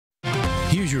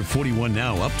Here's your 41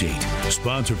 Now update,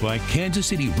 sponsored by Kansas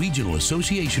City Regional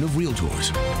Association of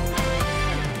Realtors.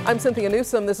 I'm Cynthia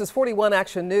Newsom. This is 41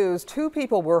 Action News. 2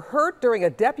 people were hurt during a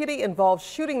deputy-involved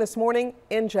shooting this morning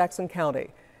in Jackson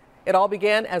County. It all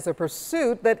began as a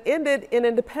pursuit that ended in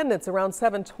Independence around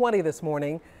 7:20 this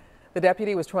morning. The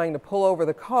deputy was trying to pull over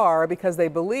the car because they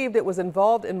believed it was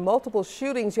involved in multiple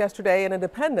shootings yesterday in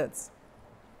Independence.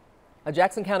 A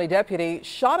Jackson County deputy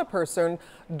shot a person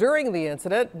during the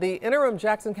incident. The interim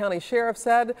Jackson County sheriff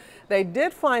said they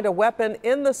did find a weapon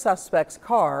in the suspect's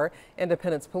car.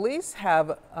 Independence police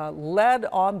have led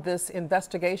on this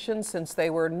investigation since they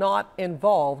were not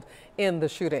involved in the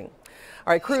shooting.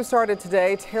 All right, crews started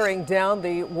today tearing down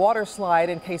the water slide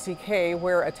in KCK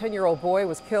where a 10-year-old boy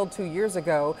was killed 2 years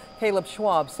ago. Caleb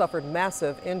Schwab suffered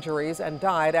massive injuries and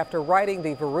died after riding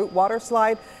the Verut water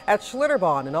slide at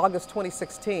Schlitterbahn in August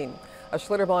 2016. A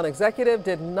Schlitterbahn executive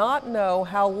did not know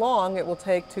how long it will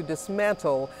take to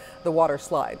dismantle the water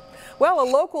slide. Well, a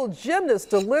local gymnast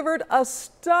delivered a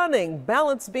stunning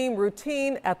balance beam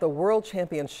routine at the World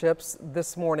Championships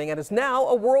this morning and is now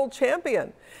a world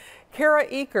champion. Kara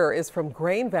Eaker is from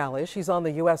Grain Valley. She's on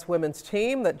the U.S. women's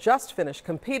team that just finished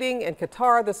competing in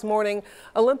Qatar this morning.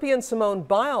 Olympian Simone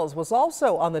Biles was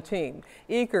also on the team.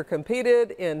 Eaker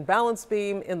competed in balance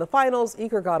beam in the finals.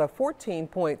 Eaker got a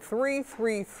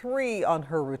 14.333 on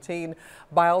her routine.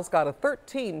 Biles got a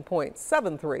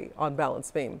 13.73 on balance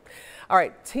beam. All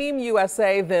right, Team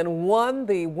USA then won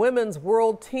the Women's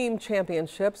World Team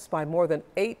Championships by more than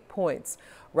 8 points.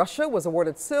 Russia was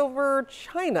awarded silver.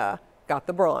 China got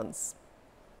the bronze.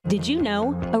 Did you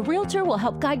know? A realtor will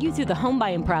help guide you through the home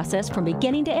buying process from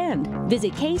beginning to end.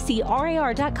 Visit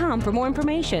kcrar.com for more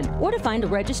information or to find a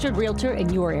registered realtor in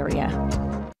your area.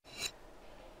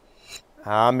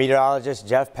 I'm meteorologist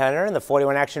Jeff Penner in the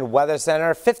 41 Action Weather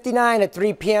Center. 59 at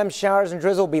 3 p.m. Showers and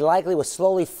drizzle will be likely with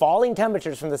slowly falling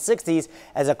temperatures from the 60s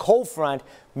as a cold front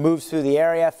moves through the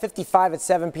area. 55 at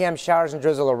 7 p.m. Showers and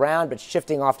drizzle around, but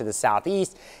shifting off to the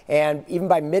southeast. And even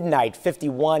by midnight,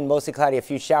 51, mostly cloudy, a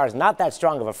few showers. Not that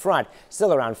strong of a front,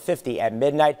 still around 50 at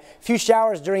midnight. A few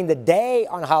showers during the day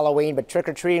on Halloween, but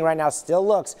trick-or-treating right now still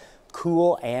looks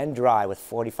cool and dry with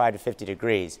 45 to 50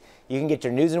 degrees. You can get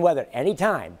your news and weather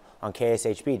anytime on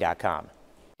KSHB.com.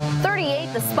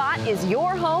 38 The Spot is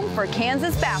your home for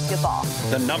Kansas basketball.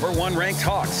 The #1 ranked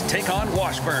Hawks take on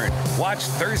Washburn. Watch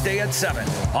Thursday at 7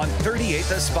 on 38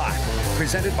 The Spot.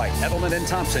 Presented by Edelman &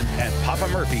 Thompson and Papa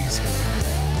Murphy's.